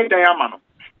 what high diamond.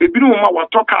 A bit of my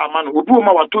talk a man, who do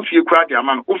my two few crowd a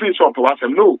man, office of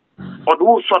wasem, no, or the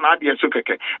old son idea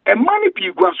sokeke. And money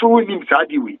people are so named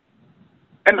Sadiwi.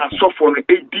 And I soften a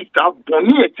big up,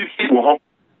 bonnie at this.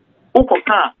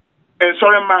 Okoka and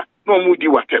sorry ma no moody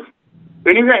watem.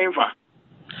 Anyway,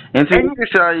 and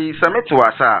I submit to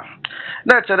us.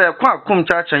 That's a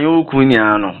Kumchacha and you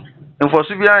Kuniano. And for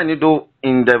Subia, you do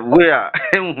in the way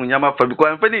Yama for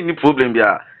because I'm any problem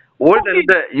here. What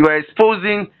you are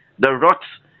exposing the rots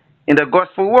in the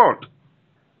gospel world.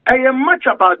 I am much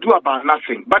about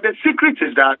nothing, but the secret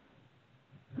is that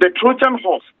the Trojan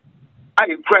horse,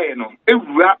 I pray,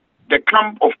 the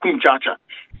camp of Kumchacha.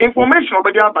 Information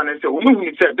about the Albanese,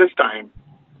 we said this time,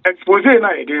 expose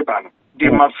they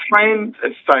must find a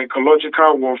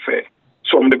psychological warfare.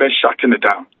 So I'm the best shutting it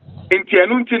down. In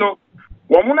Tianuntino,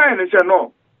 Wamuna and say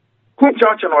no,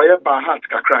 Kumchacha no ya Bahat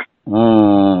Kakra.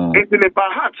 It's in a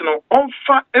Bahat no, on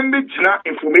fat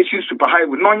information super high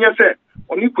with non yet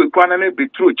on equal quantity be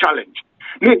true challenge.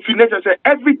 No, if you say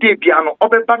every day piano,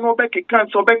 Obebano Becky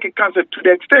cancer to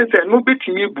the extent that no bit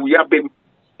me buya bim.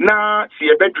 Na si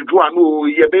ebe tutu anu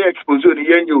ebe expose the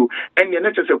yenyu and the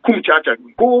next Kumchacha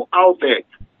go out there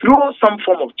throw some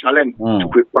form of challenge to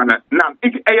quick one. Now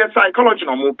if a psychology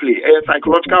no more play a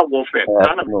psychological warfare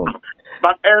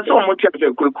but as so much as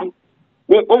a quick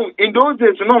in those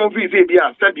days no more be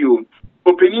said you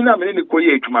opinion me ni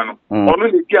koye etuma no ono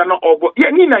le bia no obo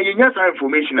ye ni na yenya sa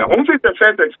information na on fit the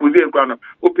first expose kwa no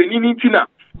opinion tina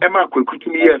Emma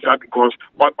Kwekutumi yes because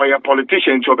or your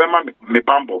politicians or Emma me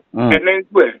bambo and then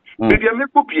where maybe I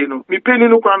make no me penny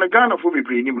no crown a Ghana for me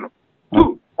bring him.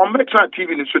 2 on Betra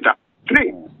TV in Suda.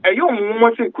 3 a young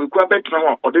woman say Kwekwa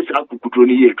Betra or this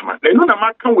Akukutoni Yekman. They know the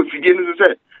man come with the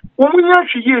say when we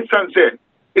actually hear son said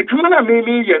if you wanna make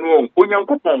me and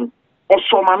Onyankopon or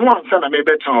some man son I may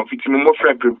better of it more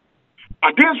friend.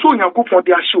 I didn't so young for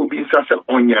their show being successful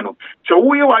on Yano. So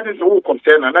we are the whole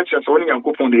concern and that's just only young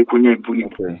for the Kunya Puni.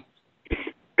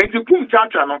 And the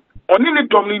Kumchacha on any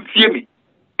dominant theory,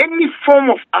 any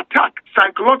form of attack,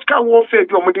 psychological warfare,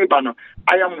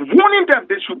 I am warning them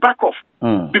they should back off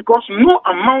because no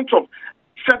amount of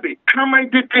Sabi, come I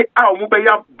did our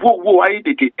mobile wo I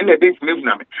did in a day's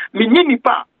movement. Mini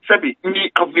pa Sabi, me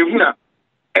of the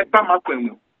Ebama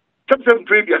Quemu. Subsequent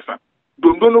previous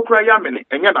don't know cry yamene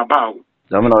and yana bow.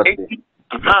 It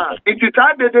is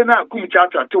hard that now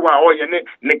Kumchacha to our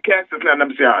ne cases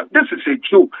and say, this is a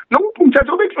true. No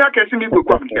Kumchacha makes me can see me go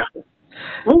come here.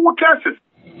 Who cases?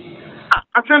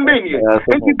 At Sambania,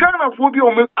 and you can't afford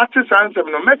your access answer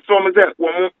no next from that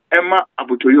woman Emma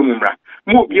Abutoyumra.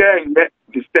 Move here in that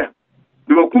step.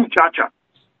 The Kumchacha.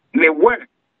 Ne were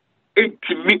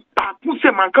 80 me, who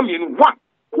say man come in 1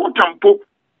 quarter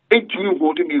 80 new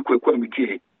holding me quick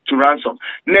to ransom.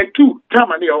 Ne 2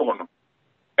 Tamani or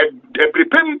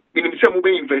prepare in some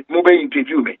mobile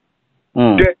interview me.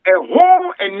 The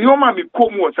home and your mammy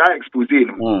come was I exposing.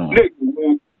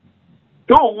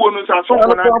 No one is so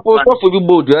for you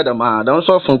both the other man. Don't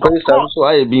so from so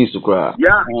I been to cry.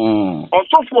 Yeah.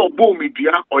 Also for bow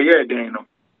media or yeah, then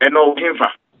and no him.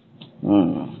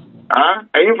 I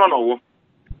no.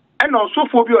 And also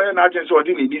for your agents or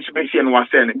didn't need to be seen was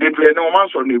saying they play no man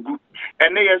on the good.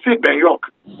 And they say Ben York,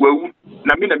 well,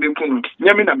 Namina Bikun,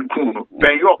 Yamina Bikun,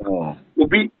 Ben York will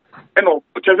be no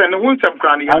just and won some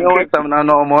cranny. I know some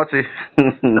no morty.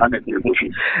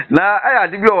 Now I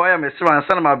had to go. I am a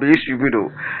son of my issue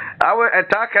video. I will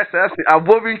attack us as a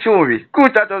bobbing chori.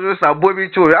 Good that was a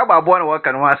bobbing chori. I'm a born work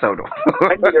and one out.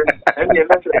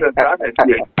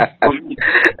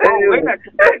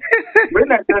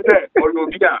 When I said that, or you'll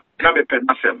be a number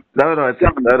penasem. No,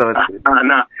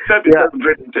 Anna, said the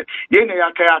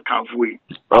Yaka Kavui.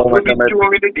 Oh, we'll be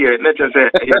doing it, dear. Let us say,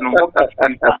 you know,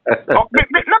 not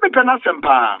the penasem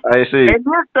pa. I see. And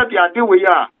yes, that the idea we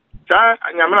are.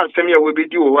 Nyamana semia will be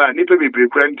due a little bit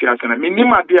frequent and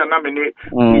minima dear namine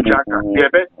Kumchacha,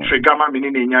 Yabet, Trigama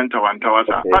Mini Yanta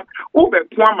Wantawaza. But Ube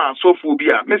Kwama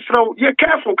Sophobia, Mr. Ye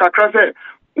careful Kakraze,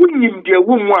 Unim dear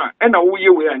Wumwa, and a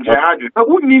Uye and Jihad, but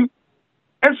Unim,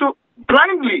 and so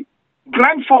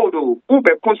blindfold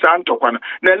Ube Kunsa Antokwana.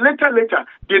 Now later,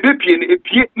 the Depian, a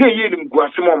Yedim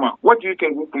Guasimoma. What do you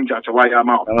think Kumchacha? Why am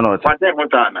I? I'm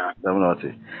not.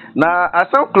 Now, I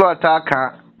saw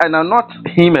Cloataka. And not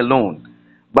him alone,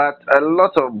 but a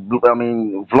lot of,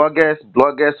 vloggers,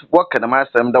 what can I say?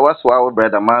 That was why our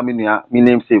brother, my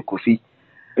name say Kofi.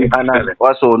 And I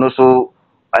also no so,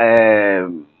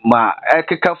 my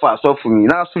Ekeka for so for me,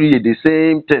 now three the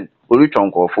same thing.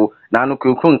 Oluchon Kofu, Nano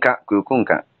Kukunka,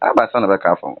 I'm a son of a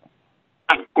carphone.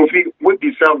 Kofi would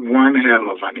deserve one hell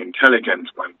of an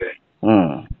intelligence one day.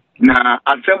 Now,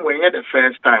 I said when the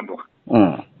first time,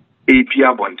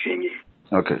 APR Bontini.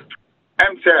 Okay.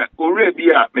 I'm saying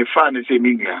already me fan say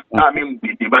minya. I mean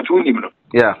but who him no.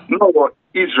 Yeah. No what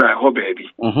Israel ho baby.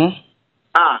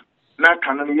 Na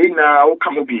kanon ye na o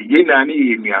kamo bi ye na ni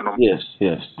yemia no. Yes.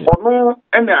 Ono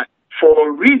ena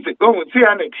for reason go say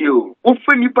anati o. O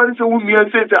fe nipa se wo mia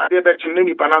say say ade be chin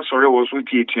nipa na sori wo so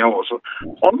tietia wo so.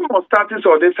 Ono no starting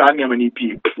so this anya mani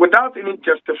p without any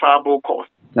justifiable cause.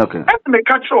 Okay. And me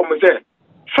catch o me say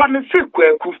fan se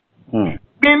kwaku.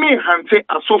 Mimi hante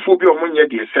asophobia omunye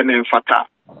de sene fata.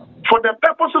 For the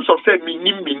purposes of say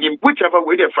minim, whichever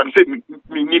way they fan say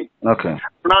minim. Okay.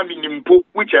 Na minim po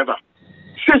whichever.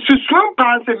 Say susum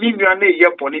pa say minya na ye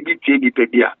poni bi tie di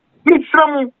pebia. Mi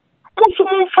sramu. Mo so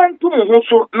mo fan to mo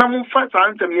so na mo fa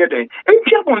san tem ne den. E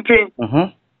pia bonten.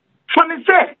 Fan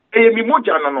say e mi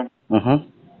moja no no.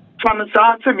 Fan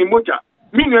say mi moja.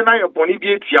 Minya na ye poni bi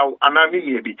etia ana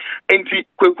minya bi. Enti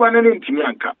Kwaku Annan ntimi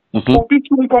anka. Obi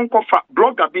tun konkofa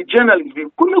blogger be journalist be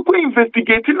kunu ko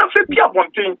investigate na fe pia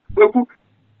bonten Kwaku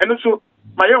eno so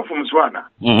mayem from Swana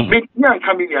me nyan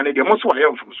kamini ne de mo so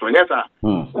mayem from Swana yesa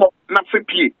na fe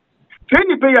pie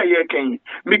teni pe ya ye kan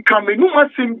me kamenu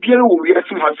masem biere wo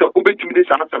wiase ma se obetimi de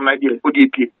sana sam na de odi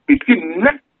pie be sin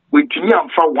na we timi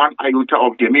amfa one iota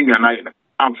of the minya na ye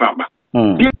amfa ba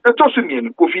the tosu me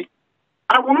Kofi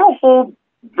I will not hold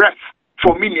breath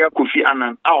for Minia Kwaku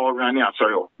Annan or Rani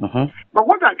Asoyo. But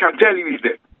what I can tell you is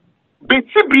that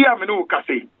Betsibria Menu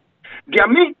Kase, dear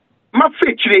me, my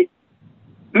fetchly,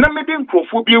 Namedin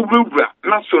Krophobia Rubra,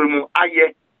 Nasolumu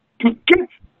Aye, to get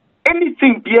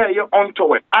anything beer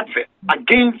onto it, advert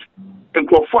against and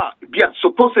Krofa, be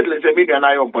supposedly a million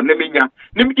I on Boneminia,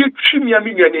 Nimia Trimia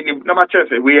million in Namachas,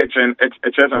 we at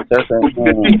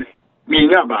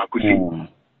Minya Bakusi.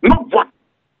 Not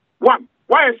one.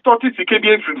 Why is 30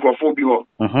 CKB free Krophobia?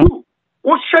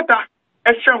 What shatter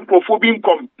a sham Krophobia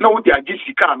come now they are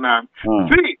Jessica now.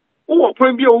 3. Oh,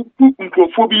 Premier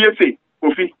Krophobia say,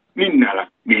 Kofi, Ninala,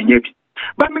 Minyet.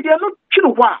 But me, they are not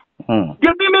chill. Why?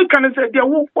 They can say they are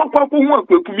walk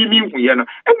with me, and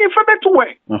if I better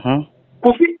way.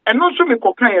 Kofi, and also me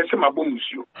cocaine and some abums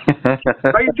you.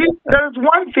 But you see, there's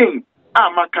one thing.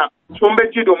 Maka,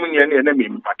 somebody don't mean enemy,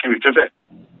 Maka.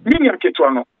 Minya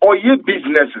Ketwano, or your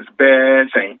businesses bear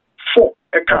saying 4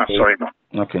 a car, sorry, no.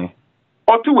 Okay.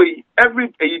 Or 2 way, every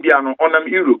Aidiano on an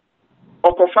euro,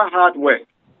 or cofa hardware,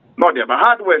 not there, but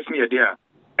hardware is near there.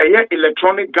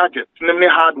 Electronic gadgets, namely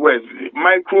hardware,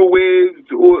 microwaves,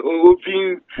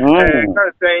 ovens, kind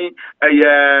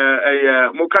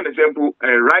of example,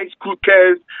 rice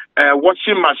cookers,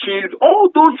 washing machines, all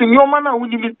those in your manner we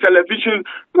need television,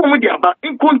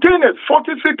 in containers,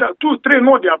 40 feet, 2, 3,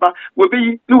 no, will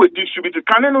be new distributed.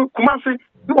 Can you Kumasi?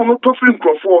 No, no, preferring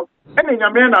Crawford, and then your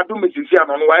man are doing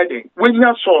on wedding when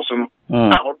you're source,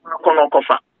 Number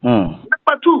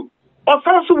 2, or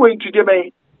also way to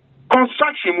the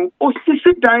construction or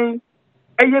sit down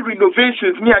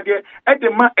renovations near there at the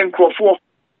Mat and Crawford.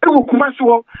 It will come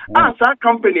as our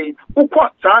company who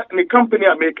quite the company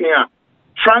are making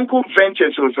Franco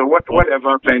Ventures or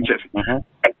whatever ventures.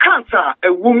 A cancer,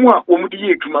 a woman,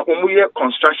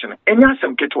 construction, and yes,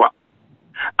 some ketwa.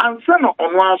 And son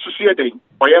on one associated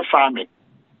or your farming,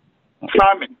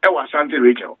 our Santi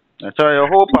region. That's your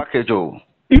whole package. You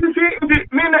see,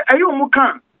 mean, I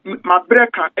can my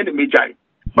breaker and the Majai.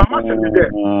 Mama said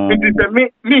it is a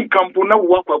me campuna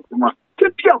work kuma.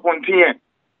 Tipia fontaine.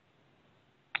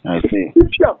 I see.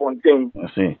 Tipia fontaine. I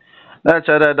see. That's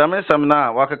that means some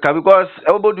now wakaka because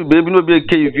everybody baby no be a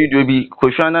video be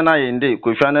koshana na yende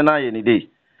koshana na yende day.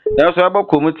 That's why about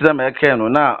community them no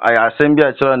now I assembly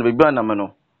a children be na me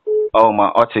no. Oh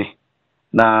my oti.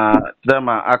 Na them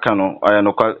aka no I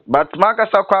no but Marcus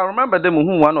I remember them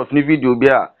who one of new video be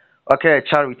okay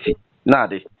charity na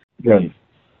dey. Yeah.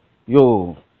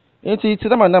 Yo. It's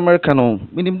them an American no.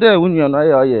 Minim there when you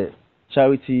know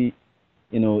charity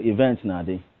event na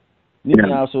dey. Ni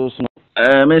also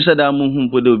me said that muhu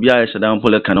podo obi a said that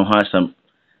pole kan ho asem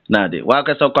na dey. Wa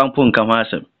ka so kwampo nka ho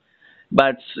asem.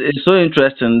 But it's so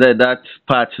interesting that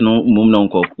part no mum no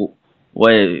nkofo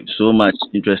why so much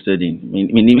interested in.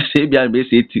 Me say bia be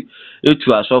say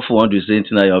etu asofo want to say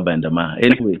na your bandama.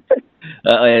 Anyway,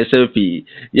 selfie.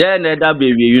 Yeah, na that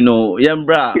baby,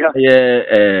 yembra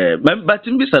but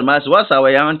in bisa mas what's our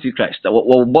antichrist?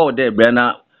 What board there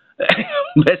brana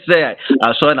let's say I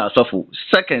saw na asofo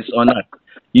seconds on that.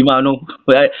 You might know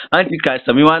antichrist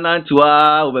me want to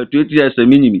over 20 years a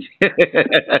minimum.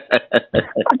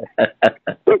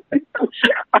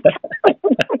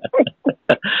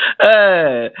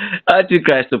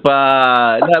 Antichrist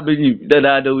pa na be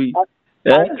that we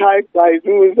Anti-Christ I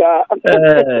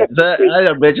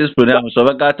am British pronounce so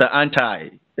got anti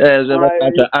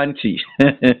anti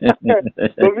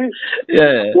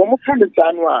yeah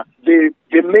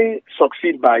they may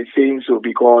succeed by saying so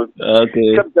because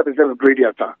okay some great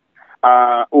attack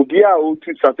Obia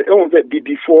to Saturday be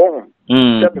before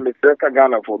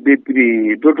Ghana for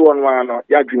baby don't one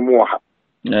ya dream more.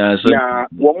 Yeah, so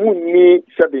woman ni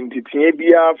 70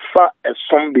 bia fa a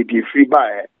song be free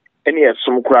by any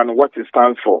some crown what it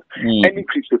stands for. Any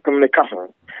Christian come ka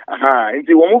ho. Aha,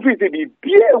 nti woman fi be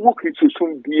bia wo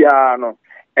Christian bia no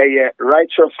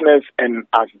righteousness and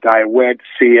as thy word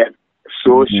saith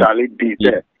so shall it be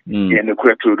there. In the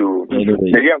correct do.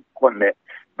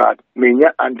 But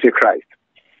menya antichrist.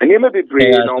 And you may be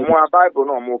brave no more Bible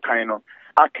no more kind of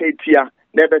akatia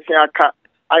never say aka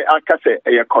say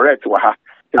correct wa ha.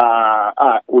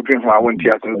 We drink my own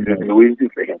tears and we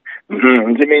for him.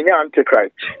 The mania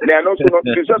antichrist. They are not so not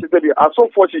I saw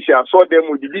 40 I saw them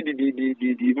with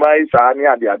the mice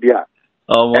and the idea.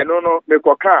 Oh, and no, me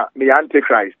koka me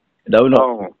antichrist.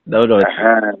 No.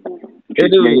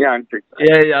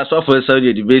 Yeah, I saw for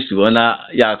Saudi the base one.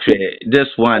 Yeah, this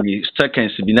one is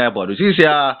seconds to be neighbor. This is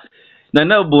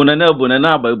na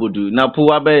Bible do na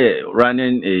puwabe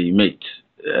running a mate.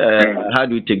 How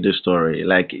do you take the story?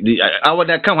 Like I would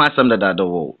come have some that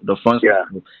the front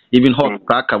even hot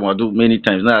crack I do many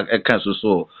times now I can't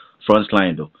so front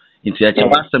line though. Into a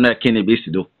some that can be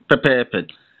do pepe.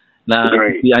 Now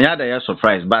I had a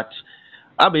surprise, but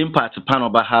I've been part of panel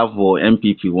about have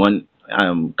MPP one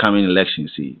coming election.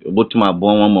 See, but to my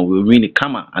born one we win the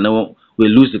camera and then we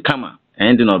lose the camera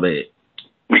and then obey.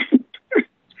 Maybe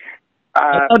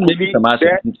some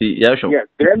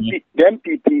the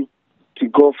MPP to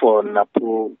go for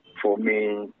Napo for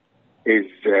me is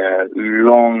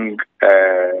long.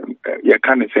 You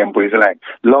can't say it's like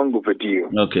long overdue.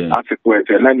 Okay. Afterwards,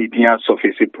 and then it didn't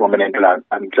surface prominently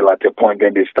until at a point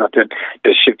then they started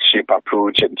the shift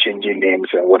approach and changing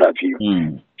names and what have you.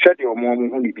 Said your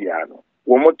mom only piano.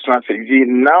 One more transfer.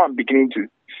 Now I'm beginning to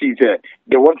see that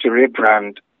they want to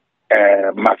rebrand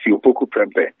Matthew Poku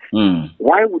Prempe.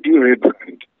 Why would you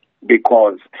rebrand?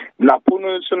 Because Napo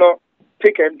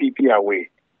take MPP away,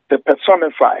 the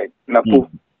personified Napo,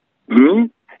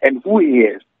 and who he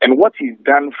is, and what he's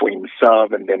done for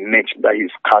himself, and the niche that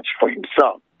he's catched for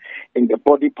himself in the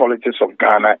body politics of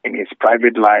Ghana, in his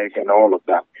private life, and all of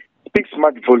that, speaks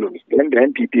much volumes. Then the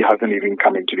MPP hasn't even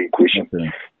come into the equation.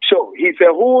 Okay. So he's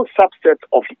a whole subset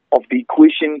of the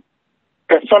equation,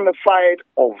 personified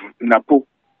of Napo,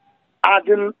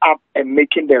 adding up and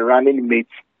making the running mate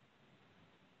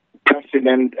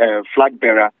president flag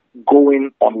bearer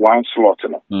going on one slot.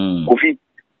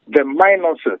 The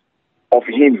minuses of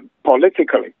him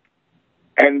politically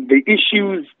and the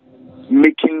issues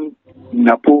making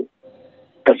Napo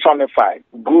personified,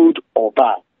 good or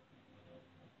bad,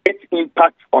 its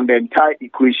impact on the entire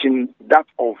equation, that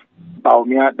of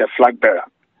Baumia, the flag bearer,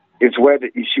 is where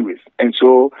the issue is. And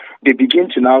so they begin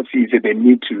to now see that they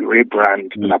need to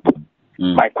rebrand Napo.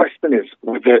 My question is,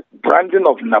 will the branding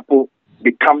of Napo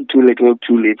become too little,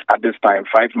 too late at this time,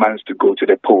 5 months to go to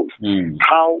the polls?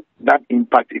 How that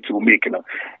impact it will make,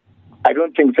 I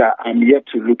don't think that I'm yet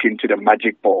to look into the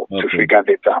magic ball to figure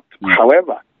this out.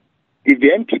 However, if the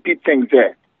MPP thinks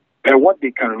that and what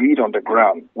they can read on the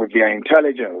ground with their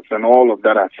intelligence and all of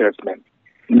that assessment,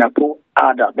 Napo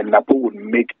add up and Napo would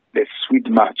make the sweet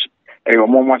match a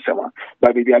mama sama.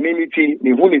 But the amenity,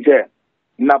 the who is there,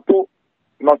 Napo,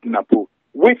 not Napo,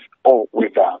 with or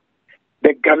without.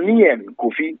 The Ghanaian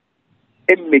Kofi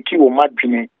and make you a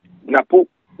madrine, Napo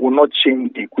will not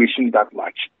change the equation that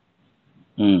much.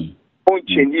 Won't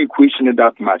change the equation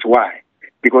that much. Why?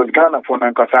 Because Ghana for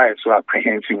Nankasa is so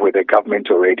apprehensive with the government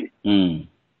already. The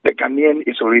Ghanaian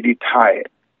is already tired.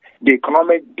 The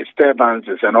economic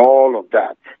disturbances and all of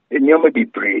that. And you may be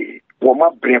brave.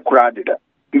 Woma break crowded.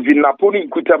 If you Napoleon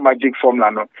Kuta magic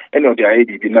formula no, any of the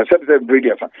idea, in a set of brave.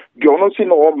 You don't see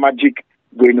no magic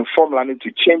going to formula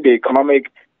to change the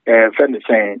economic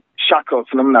saying shackles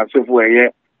phenomena of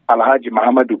where Alhaji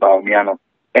Muhammadu Baumiano.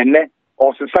 And then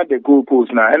also set the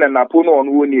goalposts now, and then Napoleon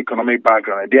on the economic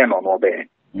background, and then on over.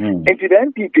 And to the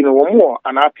NPP, no more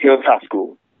an uphill task.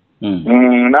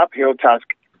 An uphill task.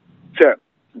 Sir,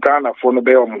 Ghana for no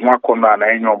bear on one corner and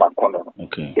I know back corner.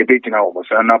 Okay. A bit now,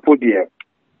 and I put the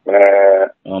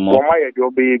my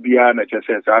your baby and I just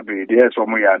says, I'll be there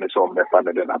somewhere and it's on the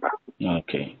family.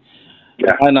 Okay.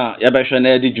 Ana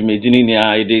yabashana di jumedini ni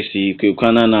idc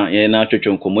kwekwana na ye na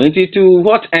twetwe nkomo enti to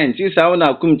what end is how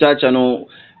na Kumchacha no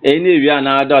any wi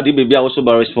na da di baby also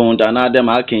ba respond and them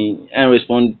can and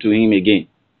respond to him again.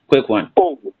 Quick one.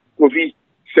 Oh, Kofi,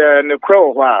 say ne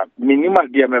crow wa minima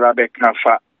dia me ba be kan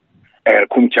fa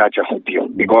Kumchacha ho bio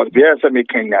because there is a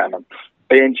Kenya no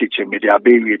enchiche media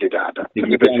be wi de dada.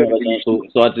 So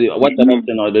what the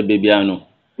option of the baby ano?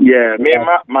 Yeah, me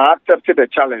ma accepted the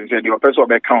challenge and your person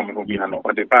be come who be no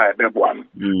or the buy be one.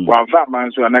 One fat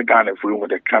man so na Ghana for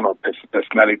with the kind of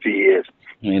personality he is.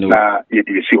 Na you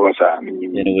see what's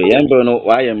anyway, Yambo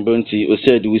why am Bunty o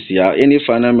said we see any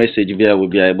final message via will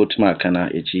be able to mark na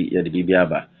echi ya the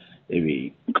bibiaba.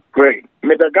 Great.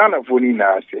 Me the Ghana for ni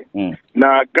na say.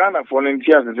 Na Ghana for ni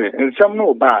tia say and some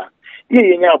no ba.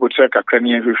 Ye nya abotre kakra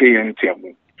ni hwehwe yen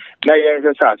temu. Na ye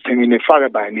say semi ne fare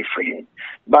by ni free.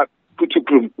 But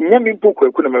kutukrum nyame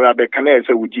mpoko ku na me ba kana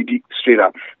ese wugidi straight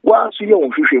up wa so ye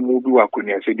won hwehwe mu bi wa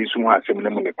koni ese di so ho asem na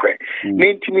mu ne kre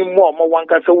ne ntimi mo mo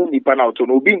wanka sa wo nipa na oto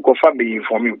no obi nkofa be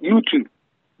inform you too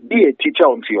be a teacher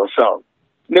unto yourself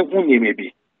ne hu nyeme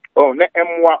bi oh na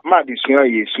emwa ma di sua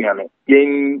ye sua no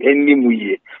yen enni mu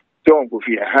ye so on ko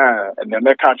fi ha na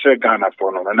me ka kire Ghana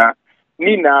for no na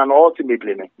ni na no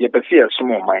ultimately ne ye pese ye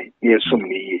sumo man ye sum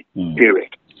ni ye period.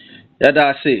 Yeah,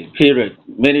 that's it. Period.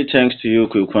 Many thanks to you,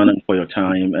 Kwaku Annan, for your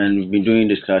time. And we've been doing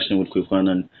discussion with Kwaku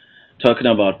Annan, talking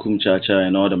about Kumchacha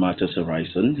and all the matters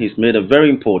arising. He's made a very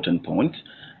important point.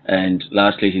 And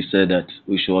lastly, he said that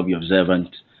we should all be observant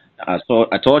at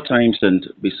all times and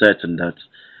be certain that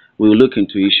we will look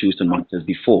into issues and matters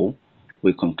before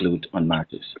we conclude on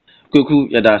matters. Kwaku,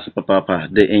 yeah, that's Papa,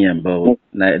 the Enyambo,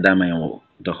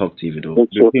 the Hawk TV.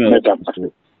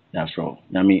 That's all.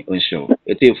 Yami on show.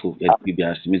 Etefu,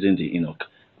 Bibias, Mizendi Enoch,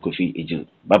 Kofi Ejil.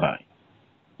 Bye bye.